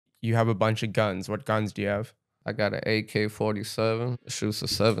you have a bunch of guns. What guns do you have? I got an AK-47. It shoots a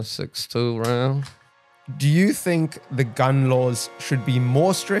 7.62 round. Do you think the gun laws should be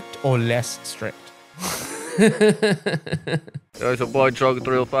more strict or less strict? There's your boy Joker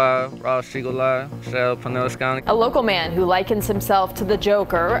 305, Ross Eagle Live, Shell, Pinellas County. A local man who likens himself to the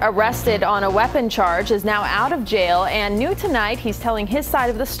Joker, arrested on a weapon charge, is now out of jail, and new tonight, he's telling his side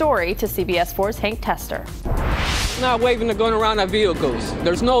of the story to CBS 4's Hank Tester. Not waving a gun around at vehicles.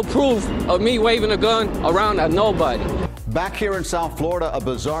 There's no proof of me waving a gun around at nobody. Back here in South Florida, a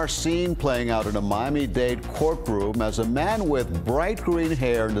bizarre scene playing out in a Miami-Dade courtroom as a man with bright green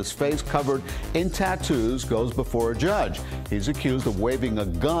hair and his face covered in tattoos goes before a judge. He's accused of waving a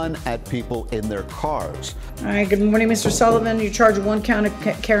gun at people in their cars. All right, good morning, Mr. Sullivan. You charge one count of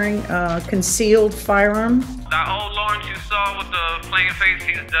carrying concealed firearm. That old Lawrence you saw with the plain face,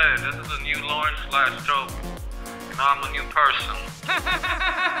 he's dead. This is a new Lawrence / Joker. You know, I'm a new person.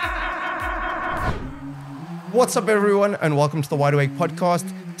 What's up, everyone, and welcome to the Wide Awake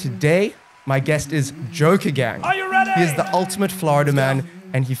podcast. Today, my guest is Joker Gang. Are you ready? He is the ultimate Florida man,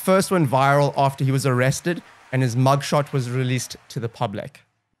 and he first went viral after he was arrested and his mugshot was released to the public.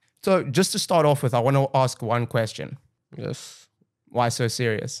 So just to start off with, I want to ask one question. Yes. Why so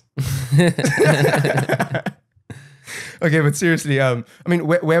serious? Okay, but seriously, where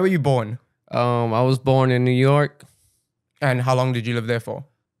were you born? I was born in New York. And how long did you live there for?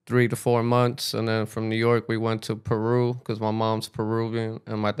 3 to 4 months, and then from New York we went to Peru because my mom's Peruvian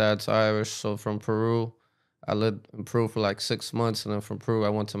and my dad's Irish. So from Peru, I lived in Peru for like 6 months, and then from Peru I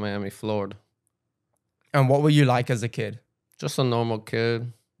went to Miami, Florida. And what were you like as a kid? Just a normal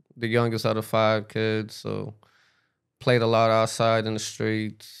kid, the youngest out of 5 kids. So played a lot outside in the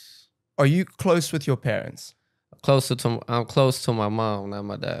streets. Are you close with your parents? I'm close to my mom, not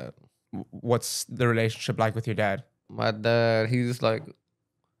my dad. What's the relationship like with your dad? My dad, he's like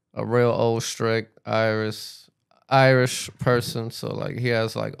a real old strict Irish person. So like he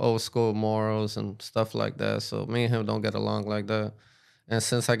has like old school morals and stuff like that. So me and him don't get along like that. And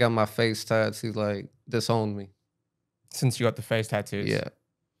since I got my face tats, he's like disowned me. Since you got the face tattoos? Yeah.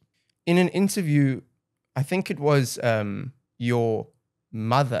 In an interview, I think it was your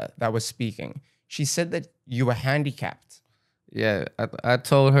mother that was speaking. She said that you were handicapped. Yeah, I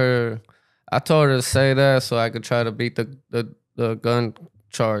told her to say that so I could try to beat the gun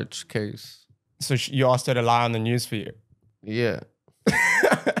charge case. So you asked her to lie on the news for you? Yeah.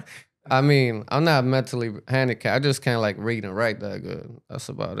 I mean, I'm not mentally handicapped. I just can't like read and write that good. That's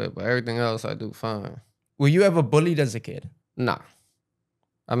about it. But everything else I do fine. Were you ever bullied as a kid? Nah.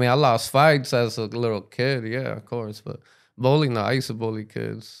 I mean, I lost fights as a little kid. Yeah, of course. But bullying, no. I used to bully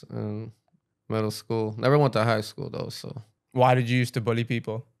kids in middle school. Never went to high school though, so. Why did you used to bully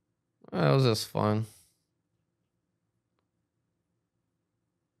people? It was just fun.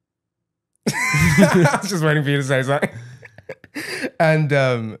 I was just waiting for you to say something.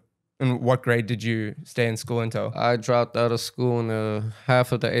 And what grade did you stay in school until? I dropped out of school in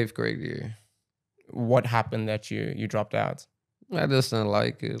half of the 8th grade year. What happened that you dropped out? I just didn't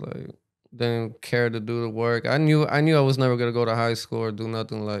like it. Like, didn't care to do the work. I knew I was never gonna go to high school or do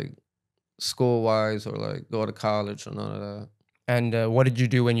nothing like school-wise or like go to college or none of that. And what did you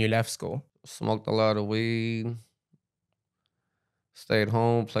do when you left school? Smoked a lot of weed. Stayed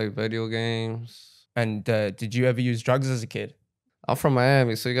home, played video games. And did you ever use drugs as a kid? I'm from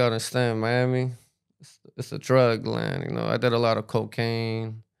Miami, so you gotta understand, Miami, it's a drug land, you know. I did a lot of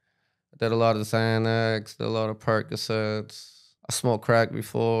cocaine. I did a lot of Xanax, did a lot of Percocets. I smoked crack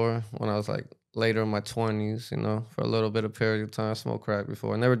before when I was like later in my 20s, you know, for a little bit of period of time. I smoked crack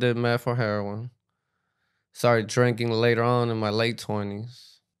before. I never did meth or heroin. Started drinking later on in my late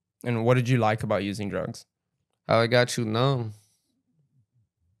 20s. And what did you like about using drugs? How it got you numb.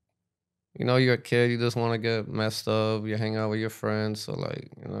 You know, you're a kid, you just want to get messed up. You hang out with your friends. So, like,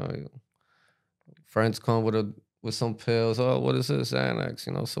 you know, friends come with some pills. Oh, what is this? Xanax,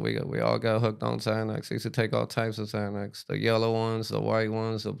 you know? So we all got hooked on Xanax. I used to take all types of Xanax. The yellow ones, the white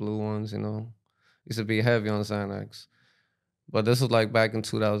ones, the blue ones, you know? Used to be heavy on Xanax. But this was like back in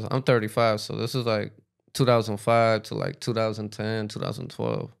 2000. I'm 35, so this is like 2005 to like 2010,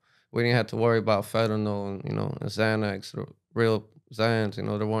 2012. We didn't have to worry about fentanyl and, you know, and Xanax, real Xans, you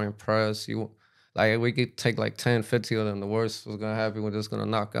know, they weren't pressed. Like, we could take like 10, 50 of them. The worst was going to happen. We're just going to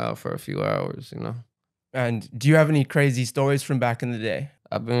knock out for a few hours, you know. And do you have any crazy stories from back in the day?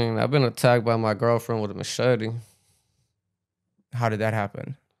 I've been attacked by my girlfriend with a machete. How did that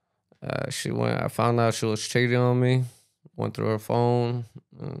happen? I found out she was cheating on me. Went through her phone,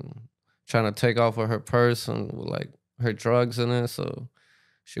 trying to take off with her purse and with like her drugs in it. So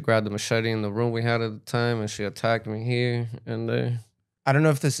she grabbed the machete in the room we had at the time and she attacked me here and there. I don't know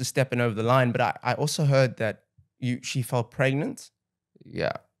if this is stepping over the line, but I also heard that she fell pregnant.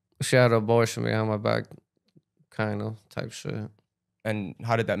 Yeah. She had an abortion behind my back, kind of type shit. And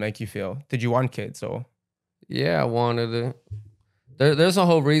how did that make you feel? Did you want kids or? Yeah, I wanted it. There's a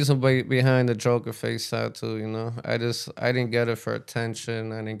whole reason behind the Joker face tattoo, you know? I didn't get it for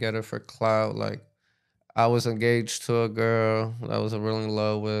attention. I didn't get it for clout. Like, I was engaged to a girl that I was really in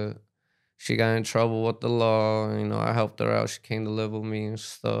love with. She got in trouble with the law. You know, I helped her out. She came to live with me and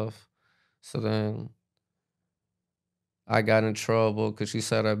stuff. So then I got in trouble because she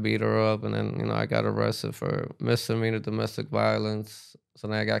said I beat her up. And then, you know, I got arrested for misdemeanor domestic violence. So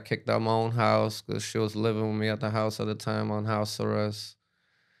then I got kicked out of my own house because she was living with me at the house at the time on house arrest.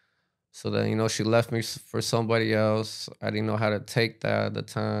 So then, you know, she left me for somebody else. I didn't know how to take that at the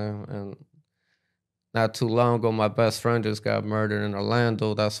time. And not too long ago, my best friend just got murdered in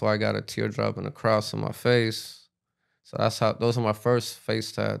Orlando. That's why I got a teardrop and a cross on my face. So those are my first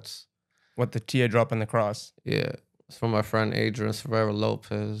face tats. What, the teardrop and the cross? Yeah. It's from my friend Adrian Severo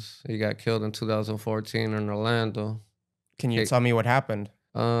Lopez. He got killed in 2014 in Orlando. Can you tell me what happened?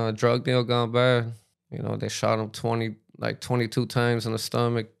 Drug deal gone bad. You know, they shot him 22 times in the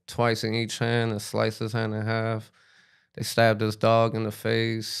stomach, twice in each hand, and sliced his hand in half. They stabbed his dog in the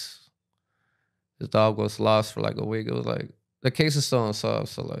face. His dog was lost for like a week. It was like, the case is still unsolved.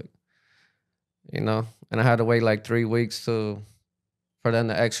 So like, you know, and I had to wait like 3 weeks for them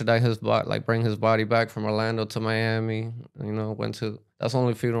to extradite his body, like bring his body back from Orlando to Miami. You know, that's the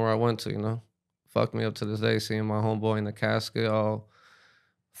only funeral I went to, you know. Fucked me up to this day, seeing my homeboy in the casket all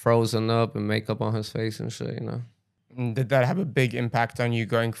frozen up and makeup on his face and shit, you know. And did that have a big impact on you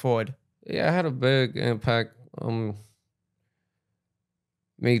going forward? Yeah, it had a big impact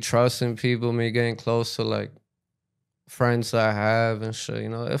me trusting people, me getting close to like friends that I have and shit, you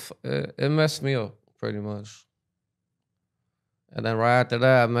know. It messed me up pretty much. And then right after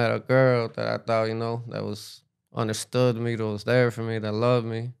that, I met a girl that I thought, you know, that was understood me, that was there for me, that loved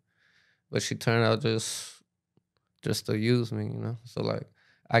me. But she turned out just to use me, you know. So like,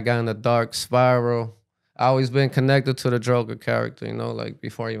 I got in a dark spiral. I always been connected to the Joker character, you know, like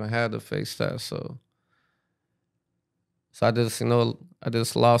before I even had the face tat. So I just, you know, I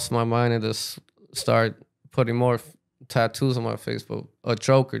just lost my mind and just started putting more tattoos on my face, but a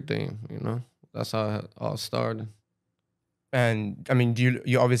Joker theme, you know. That's how it all started. And I mean,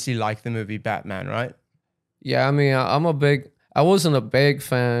 you obviously like the movie Batman, right? Yeah, I mean, I wasn't a big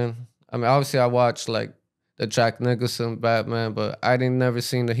fan. I mean, obviously I watched like the Jack Nicholson Batman, but I didn't never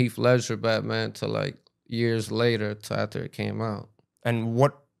seen the Heath Ledger Batman till like years later, till after it came out. And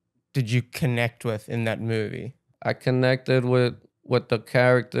what did you connect with in that movie? I connected with the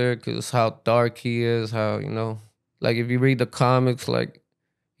character because how dark he is, how, you know, like if you read the comics, like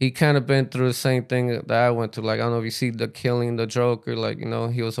he kind of been through the same thing that I went through. Like, I don't know if you see the killing the Joker, like, you know,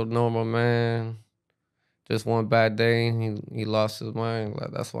 he was a normal man. Just one bad day, he lost his mind.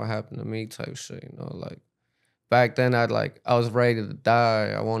 Like, that's what happened to me type shit, you know, like. Back then, I was ready to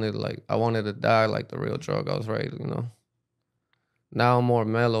die. I wanted to die like the real drug. I was ready, you know. Now I'm more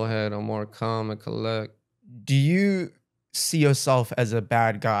mellow head. I'm more calm and collect. Do you see yourself as a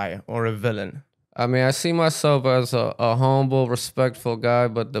bad guy or a villain? I mean, I see myself as a humble, respectful guy,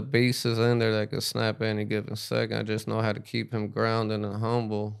 but the beast is in there that could snap any given second. I just know how to keep him grounded and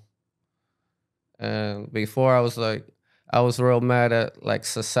humble. And before I was real mad at like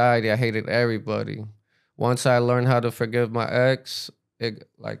society. I hated everybody. Once I learned how to forgive my ex,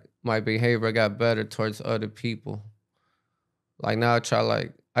 my behavior got better towards other people. Like now I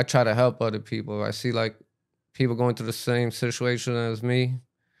try to help other people. I see like people going through the same situation as me.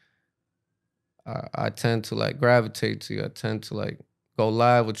 I tend to like gravitate to you. I tend to like go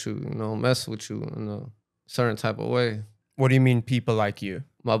live with you, you know, mess with you in a certain type of way. What do you mean people like you?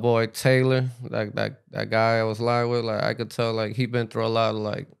 My boy Taylor, that guy I was live with, like I could tell like he been through a lot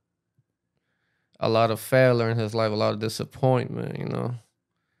of failure in his life, a lot of disappointment, you know.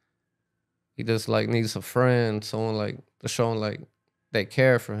 He just like needs a friend, someone like to show him like they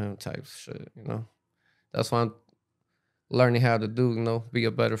care for him type shit, you know. That's why I'm learning how to do, you know, be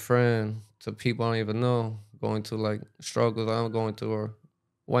a better friend to people I don't even know, going through like struggles I'm going through or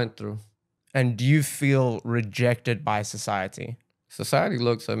went through. And do you feel rejected by society? Society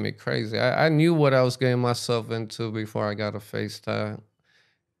looks at me crazy. I knew what I was getting myself into before I got a face tat.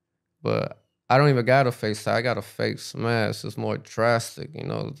 But I don't even got a face tat. I got a face mask. It's more drastic, you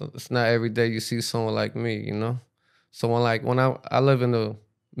know. It's not every day you see someone like me, you know. Someone like, when I live in the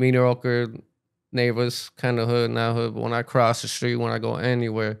mediocre neighbors kind of hood, not hood, but when I cross the street, when I go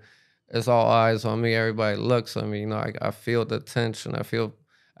anywhere, it's all eyes on me. Everybody looks at me, you know. I feel the tension.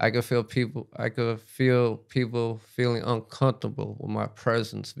 I I could feel people feeling uncomfortable with my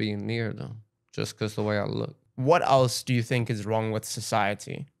presence being near them just because the way I look. What else do you think is wrong with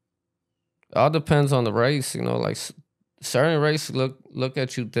society? It all depends on the race, you know, like certain races look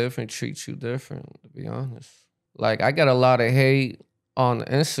at you different, treat you different, to be honest. Like I got a lot of hate on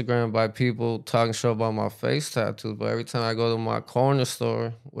Instagram by people talking shit about my face tattoos, but every time I go to my corner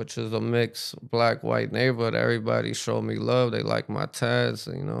store, which is a mixed black-white neighborhood, everybody show me love. They like my tats,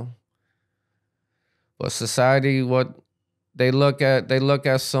 you know. But society, what they look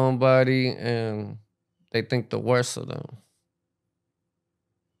at somebody and they think the worst of them.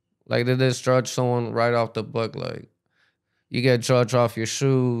 Like they just judge someone right off the book. Like you get judged off your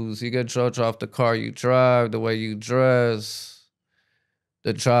shoes, you get judged off the car you drive, the way you dress,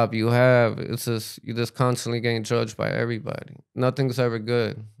 the job you have. It's just you just constantly getting judged by everybody. Nothing's ever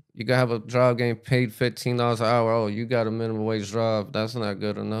good. You can have a job getting paid $15 an hour. Oh, you got a minimum wage job. That's not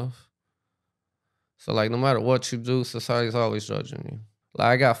good enough. So like no matter what you do, society's always judging you. Like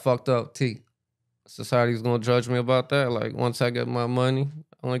I got fucked up teeth. Society's gonna judge me about that. Like once I get my money,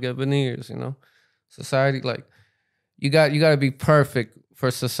 I wanna get veneers, you know? Society, like, you gotta be perfect for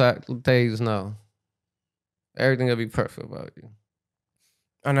society days now. Everything gotta be perfect about you.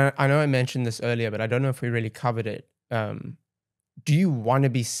 And I know I mentioned this earlier, but I don't know if we really covered it. Do you want to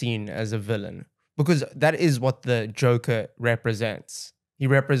be seen as a villain? Because that is what the Joker represents. He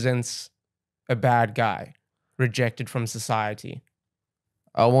represents a bad guy, rejected from society.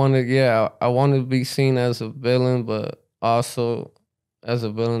 I want to be seen as a villain, but also as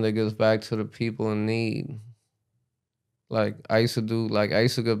a villain that gives back to the people in need. Like I used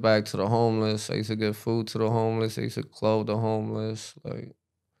to get back to the homeless. I used to give food to the homeless. I used to clothe the homeless. Like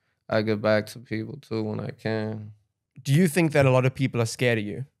I get back to people too when I can. Do you think that a lot of people are scared of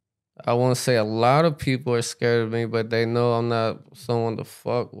you? I want to say a lot of people are scared of me, but they know I'm not someone to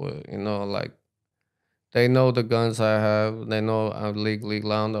fuck with. You know, like they know the guns I have. They know I'm legally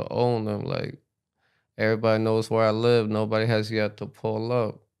allowed to own them. Like everybody knows where I live. Nobody has yet to pull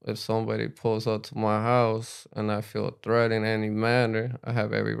up. If somebody pulls up to my house and I feel a threat in any manner, I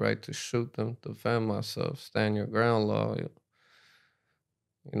have every right to shoot them, defend myself, stand your ground law. You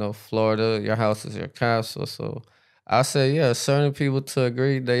know, Florida, your house is your castle. So I say, yeah, certain people to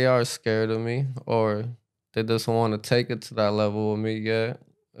agree they are scared of me or they just want to take it to that level with me yet.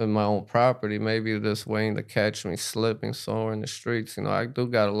 In my own property, maybe they're just waiting to catch me slipping somewhere in the streets. You know, I do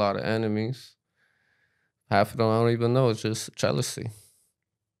got a lot of enemies. Half of them I don't even know. It's just jealousy.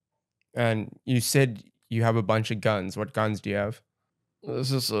 And you said you have a bunch of guns. What guns do you have?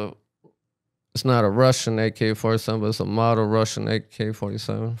 It's not a Russian AK-47, but it's a model Russian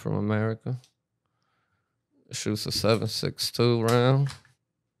AK-47 from America. It shoots a 7.62 round.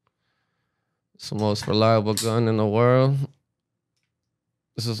 It's the most reliable gun in the world.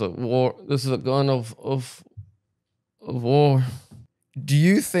 This is a gun of war. Do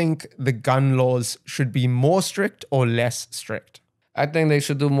you think the gun laws should be more strict or less strict? I think they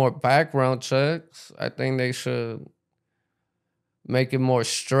should do more background checks. I think they should make it more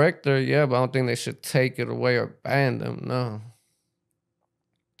stricter, yeah, but I don't think they should take it away or ban them, no.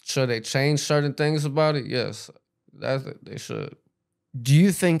 Should they change certain things about it? Yes, that's it, they should. Do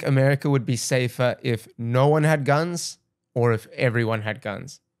you think America would be safer if no one had guns or if everyone had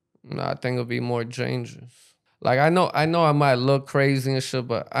guns? No, I think it'll be more dangerous. Like I know I might look crazy and shit,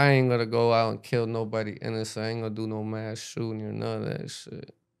 but I ain't gonna go out and kill nobody innocent. I ain't gonna do no mass shooting or none of that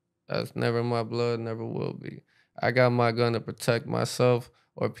shit. That's never in my blood, never will be. I got my gun to protect myself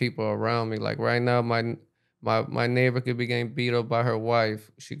or people around me. Like right now, my neighbor could be getting beat up by her wife.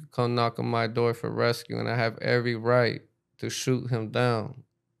 She could come knock on my door for rescue, and I have every right to shoot him down.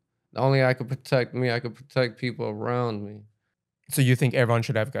 Only I could protect me. I could protect people around me. So you think everyone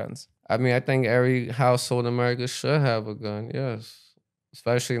should have guns? I mean, I think every household in America should have a gun. Yes,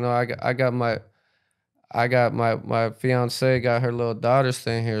 especially I got my fiance got her little daughter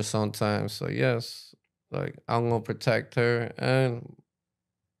staying here sometimes. So yes, like I'm gonna protect her and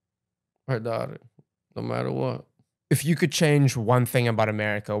her daughter, no matter what. If you could change one thing about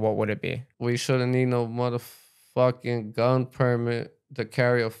America, what would it be? We shouldn't need no motherfucking gun permit to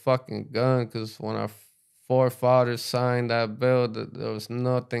carry a fucking gun, because when our forefathers signed that bill, there was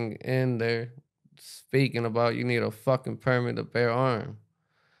nothing in there speaking about you need a fucking permit to bear arms.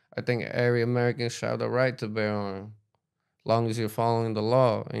 I think every American should have the right to bear arms, as long as you're following the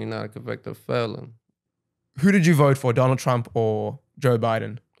law and you're not a convicted felon. Who did you vote for, Donald Trump or Joe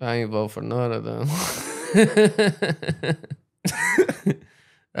Biden? I ain't vote for none of them.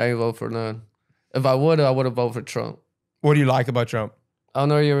 I ain't vote for none. If I would have voted for Trump. What do you like about Trump? I don't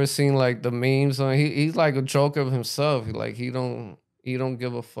know if you ever seen like the memes on. He's like a joker of himself. He He don't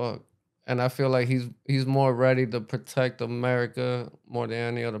give a fuck. And I feel like he's more ready to protect America more than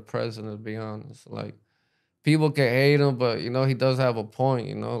any other president, to be honest. Like, people can hate him, but, you know, he does have a point,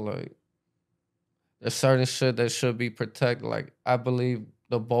 you know? Like, there's certain shit that should be protected. Like, I believe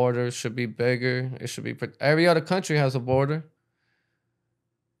the border should be bigger. It should be... Every other country has a border.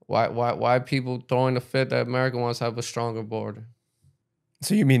 Why people throwing the fit that America wants to have a stronger border?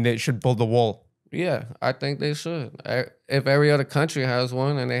 So you mean they should build the wall? Yeah, I think they should. If every other country has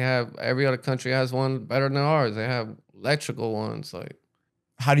one, and every other country has one better than ours, they have electrical ones. Like,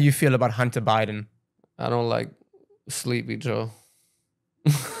 How do you feel about Hunter Biden? I don't like Sleepy Joe.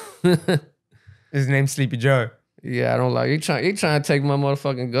 His name's Sleepy Joe. Yeah, I don't like. He trying to take my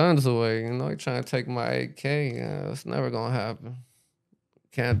motherfucking guns away. You know, he trying to take my AK. Yeah, it's never gonna happen.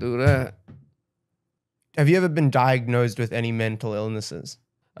 Can't do that. Have you ever been diagnosed with any mental illnesses?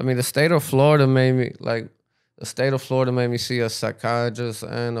 I mean, the state of Florida made me see a psychiatrist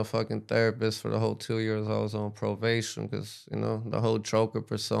and a fucking therapist for the whole 2 years I was on probation because, you know, the whole Joker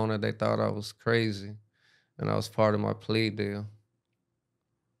persona, they thought I was crazy. And I was part of my plea deal.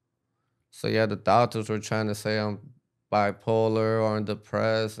 So, yeah, the doctors were trying to say I'm bipolar or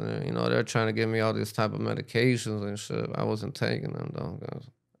depressed. And, you know, they're trying to give me all these type of medications and shit. I wasn't taking them, though.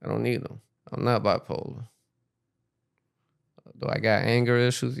 I don't need them. I'm not bipolar. Do I got anger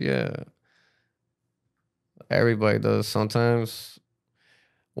issues? Yeah. Everybody does. Sometimes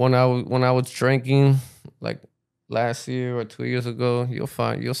when I was drinking, like last year or 2 years ago, you'll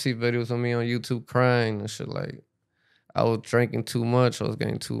see videos of me on YouTube crying and shit. Like, I was drinking too much. I was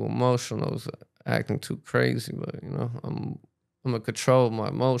getting too emotional. I was acting too crazy. But, you know, I'm gonna control my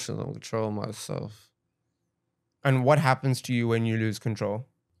emotions. I'm gonna control myself. And what happens to you when you lose control?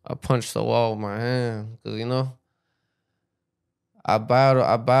 I punch the wall with my hand because, you know, I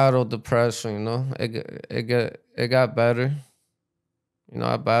battled depression, you know. It got better. You know,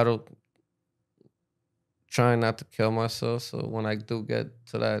 I battled trying not to kill myself. So when I do get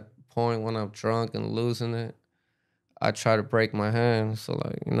to that point when I'm drunk and losing it, I try to break my hand. So,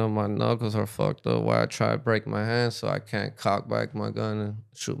 like, you know, my knuckles are fucked up where I try to break my hand so I can't cock back my gun and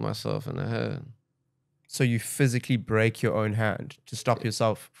shoot myself in the head. So you physically break your own hand to stop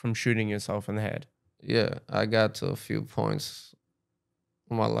yourself from shooting yourself in the head? Yeah, I got to a few points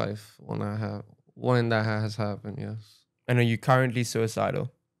in my life when that has happened, yes. And are you currently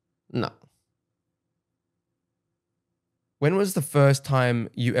suicidal? No. When was the first time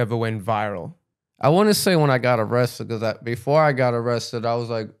you ever went viral? I want to say when I got arrested, because before I got arrested, I was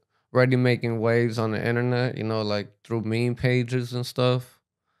like already making waves on the internet, you know, like through meme pages and stuff.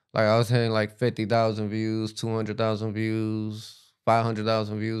 Like, I was hitting like 50,000 views, 200,000 views,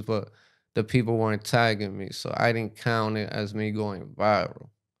 500,000 views, but the people weren't tagging me, so I didn't count it as me going viral.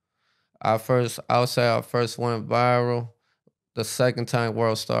 I would say I first went viral the second time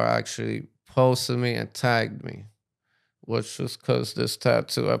World Star actually posted me and tagged me, which was because this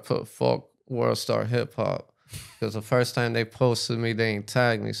tattoo, I put "fuck World Star Hip Hop," because the first time they posted me, they didn't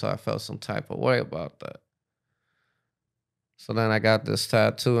tag me, so I felt some type of way about that. So then I got this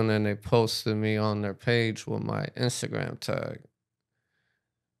tattoo, and then they posted me on their page with my Instagram tag.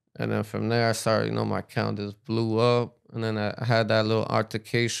 And then from there, I started, you know, my account just blew up. And then I had that little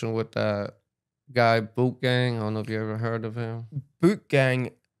altercation with that guy, Boot Gang. I don't know if you ever heard of him. Boot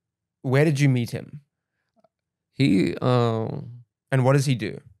Gang, where did you meet him? He And what does he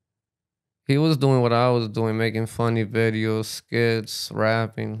do? He was doing what I was doing, making funny videos, skits,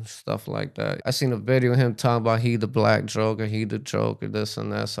 rapping, stuff like that. I seen a video of him talking about he the black Joker, he the Joker, this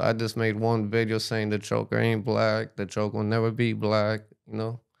and that. So I just made one video saying the Joker ain't black, the Joker will never be black, you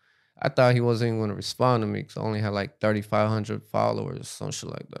know? I thought he wasn't even going to respond to me because I only had like 3,500 followers, some shit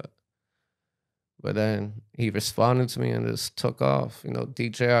like that. But then he responded to me and just took off. You know,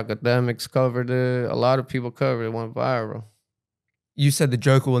 DJ Academics covered it. A lot of people covered it, went viral. You said the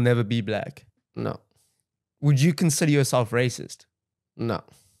Joker will never be black. No. Would you consider yourself racist? No.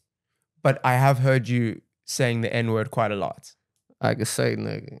 But I have heard you saying the N-word quite a lot. I could say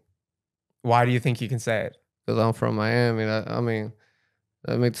nigga. Why do you think you can say it? Because I'm from Miami. I mean,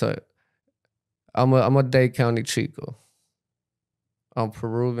 let me tell you. I'm a Dade County Chico. I'm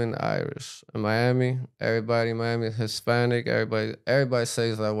Peruvian Irish. In Miami, everybody in Miami is Hispanic. Everybody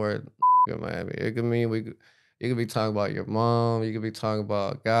says that word in Miami. It could mean you could be talking about your mom. You could be talking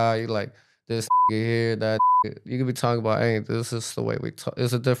about a guy. You like this here, that. You could be talking about anything. This is the way we talk.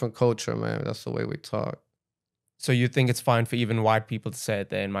 It's a different culture, man. That's the way we talk. So you think it's fine for even white people to say it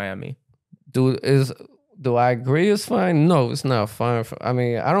there in Miami? Do I agree it's fine? No, it's not fine. I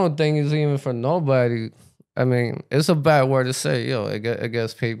mean, I don't think it's even for nobody. I mean, it's a bad word to say. Yo, it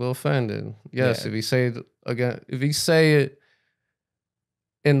gets people offended. Yes, yeah. If you say it again, if you say it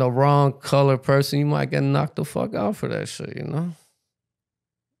in the wrong color person, you might get knocked the fuck out for that shit, you know?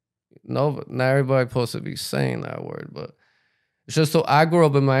 No, not everybody supposed to be saying that word, but it's just so I grew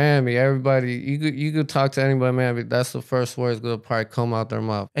up in Miami. Everybody, you could talk to anybody in Miami. That's the first words gonna probably come out their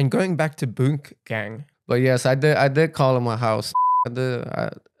mouth. And going back to Boonk Gang, But yes, I did call him my house.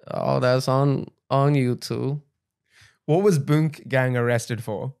 All that's on YouTube. what was Boonk Gang arrested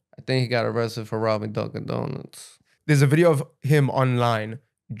for? I think he got arrested for robbing Dunkin' Donuts. There's a video of him online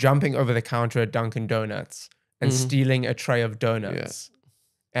jumping over the counter at Dunkin' Donuts and stealing a tray of donuts.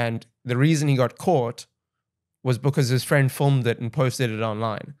 And the reason he got caught was because his friend filmed it and posted it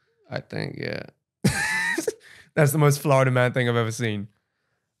online. I think, yeah. That's the most Florida man thing I've ever seen.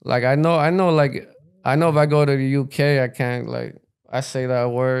 Like I know if I go to the UK, I can't like I say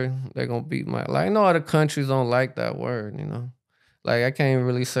that word, they're gonna beat my like I know other countries don't like that word, you know. Like I can't even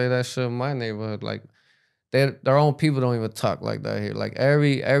really say that shit in my neighborhood. Like their own people don't even talk like that here. Like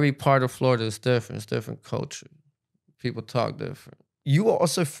every part of Florida is different. It's different culture. People talk different. You were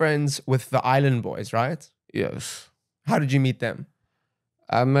also friends with the Island Boys, right? Yes. How did you meet them?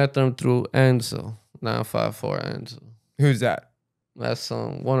 I met them through Enzo, 954 Enzo. Who's that? That's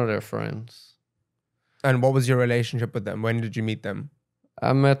one of their friends. And what was your relationship with them? When did you meet them?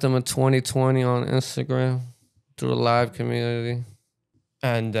 I met them in 2020 on Instagram through the live community.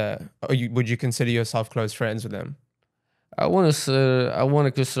 And would you consider yourself close friends with them? I want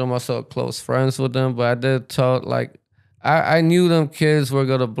to consider myself close friends with them, but I did talk like I knew them kids were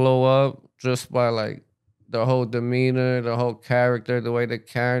gonna blow up just by like their whole demeanor, their whole character, the way they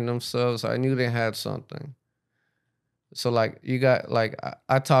carried themselves. I knew they had something. So like you got like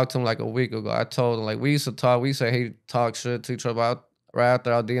I talked to him like a week ago. I told him like we used to talk. We used to talk shit to each other about right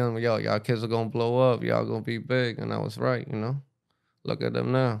after our DM. Yo, y'all kids are gonna blow up. Y'all gonna be big, and I was right. You know, look at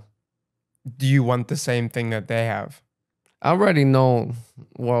them now. Do you want the same thing that they have? I'm already known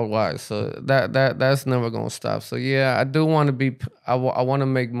worldwide, so that's never gonna stop. So yeah, I do want to be. I want to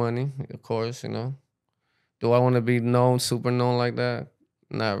make money, of course. You know, do I want to be known, super known like that?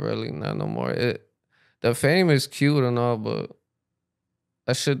 Not really, not no more. The fame is cute and all, but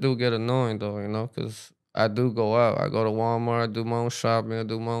that shit do get annoying though, you know, because I do go out. I go to Walmart, I do my own shopping, I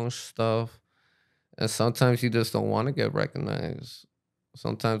do my own stuff. And sometimes you just don't want to get recognized.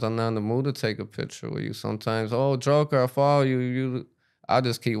 Sometimes I'm not in the mood to take a picture with you. Sometimes, oh, Joker, I follow you. I'll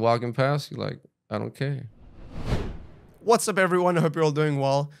just keep walking past you like, I don't care. What's up, everyone? I hope you're all doing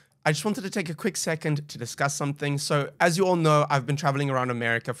well. I just wanted to take a quick second to discuss something. So as you all know, I've been traveling around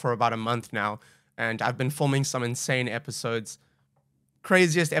America for about a month now. And I've been filming some insane episodes,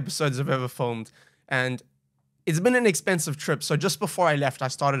 craziest episodes I've ever filmed. And it's been an expensive trip. So just before I left, I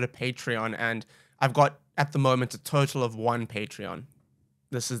started a Patreon, and I've got, at the moment, a total of 1 Patreon.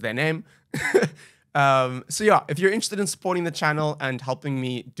 This is their name. So yeah, if you're interested in supporting the channel and helping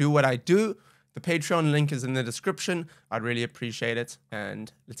me do what I do, the Patreon link is in the description. I'd really appreciate it.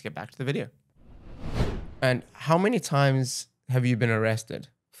 And let's get back to the video. And how many times have you been arrested?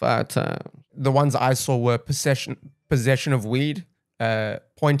 5 times. The ones I saw were possession of weed,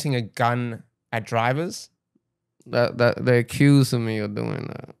 pointing a gun at drivers. That they accused me of doing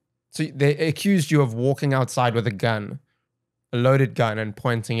that. So they accused you of walking outside with a gun, a loaded gun, and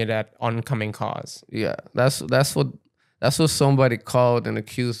pointing it at oncoming cars. Yeah, that's what somebody called and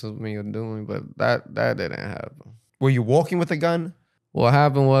accused of me of doing, but that didn't happen. Were you walking with a gun? What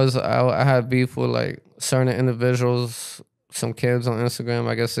happened was I had beef with like certain individuals. Some kids on Instagram,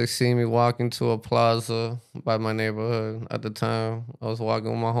 I guess they see me walking to a plaza by my neighborhood. At the time, I was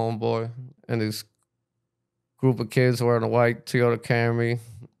walking with my homeboy, and this group of kids wearing a white Toyota Camry,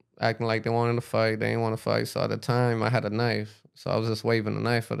 acting like they wanted to fight. They didn't want to fight. So at the time, I had a knife. So I was just waving a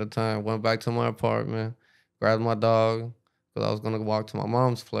knife at the time. Went back to my apartment, grabbed my dog, because I was going to walk to my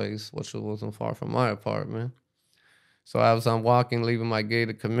mom's place, which wasn't far from my apartment. So as I'm walking, leaving my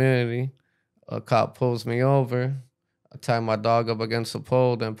gated community, a cop pulls me over. I tied my dog up against a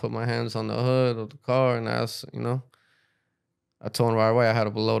pole, then put my hands on the hood of the car and asked, you know, I told him right away I had a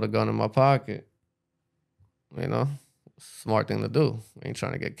loaded gun in my pocket. You know, smart thing to do. I ain't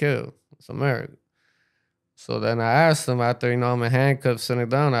trying to get killed. It's America. So then I asked him after, you know, I'm in handcuffs sitting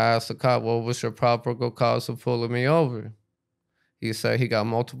down, I asked the cop, what was your probable cause for pulling me over? He said he got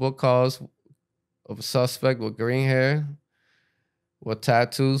multiple calls of a suspect with green hair, with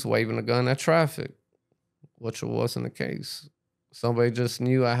tattoos, waving a gun at traffic. Which wasn't the case. Somebody just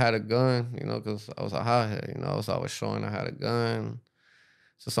knew I had a gun, you know, because I was a hothead, you know, I was always showing I had a gun.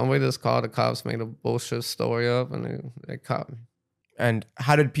 So somebody just called the cops, made a bullshit story up, and they caught me. And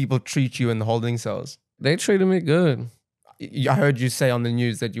how did people treat you in the holding cells? They treated me good. I heard you say on the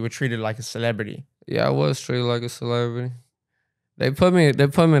news that you were treated like a celebrity. Yeah, I was treated like a celebrity. They put me in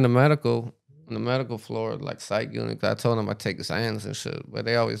the medical floor, like psych unit. I told them I take exams and shit, but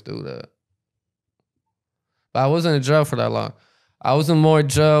they always do that. But I wasn't in jail for that long. I was in more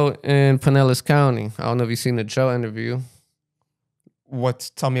jail in Pinellas County. I don't know if you've seen the jail interview.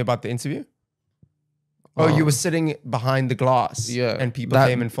 Tell me about the interview. Oh, you were sitting behind the glass. Yeah. And people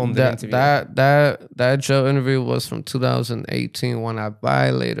came and filmed the interview. That jail interview was from 2018 when I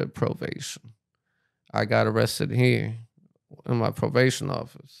violated probation. I got arrested here in my probation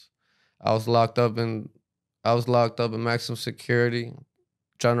office. I was locked up in maximum security,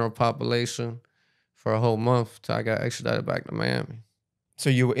 general population for a whole month till I got extradited back to Miami.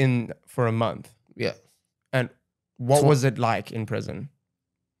 So you were in for a month. Yeah. And what was it like in prison?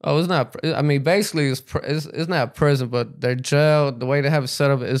 Oh, it's not. I mean, basically, it's not prison, but their jail, the way they have it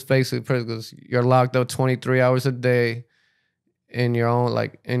set up, is basically prison because you're locked up 23 hours a day in your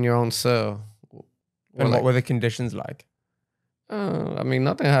own cell. And what were the conditions like? I mean,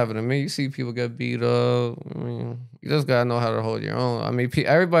 nothing happened to me. You see people get beat up. I mean, you just gotta know how to hold your own. I mean,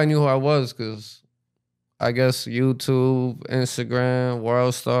 everybody knew who I was because I guess YouTube, Instagram,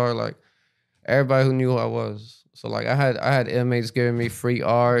 WorldStar, like everybody who knew who I was. So like I had inmates giving me free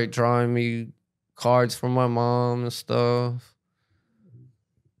art, drawing me cards from my mom and stuff.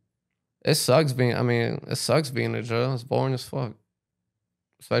 It sucks being in jail. It's boring as fuck.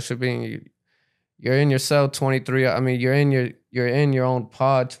 Especially being you're in your cell 23. I mean, you're in your own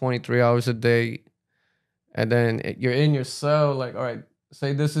pod 23 hours a day, and then you're in your cell. Like, all right,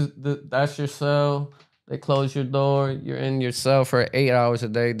 say that's your cell. They close your door. You're in your cell for 8 hours a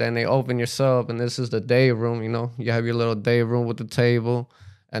day. Then they open your cell up, and this is the day room. You know, you have your little day room with the table,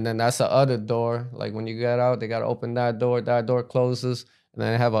 and then that's the other door. Like when you get out, they gotta open that door. That door closes, and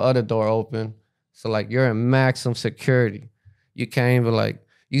then they have a other door open. So like you're in maximum security. You can't even like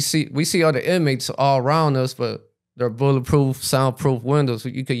we see other inmates all around us, but they're bulletproof, soundproof windows.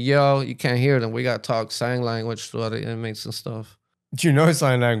 You could yell, you can't hear them. We gotta talk sign language to other inmates and stuff. Do you know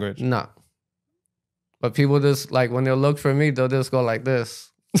sign language? Nah. But people just, like, when they'll look for me, they'll just go like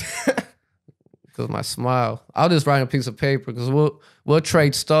this. Because my smile. I'll just write a piece of paper because we'll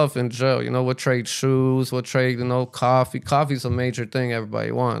trade stuff in jail. You know, we'll trade shoes. We'll trade, coffee. Coffee's a major thing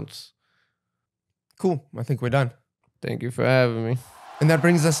everybody wants. Cool. I think we're done. Thank you for having me. And that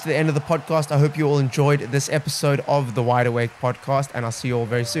brings us to the end of the podcast. I hope you all enjoyed this episode of the Wide Awake podcast, and I'll see you all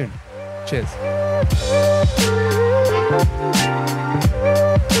very soon. Cheers.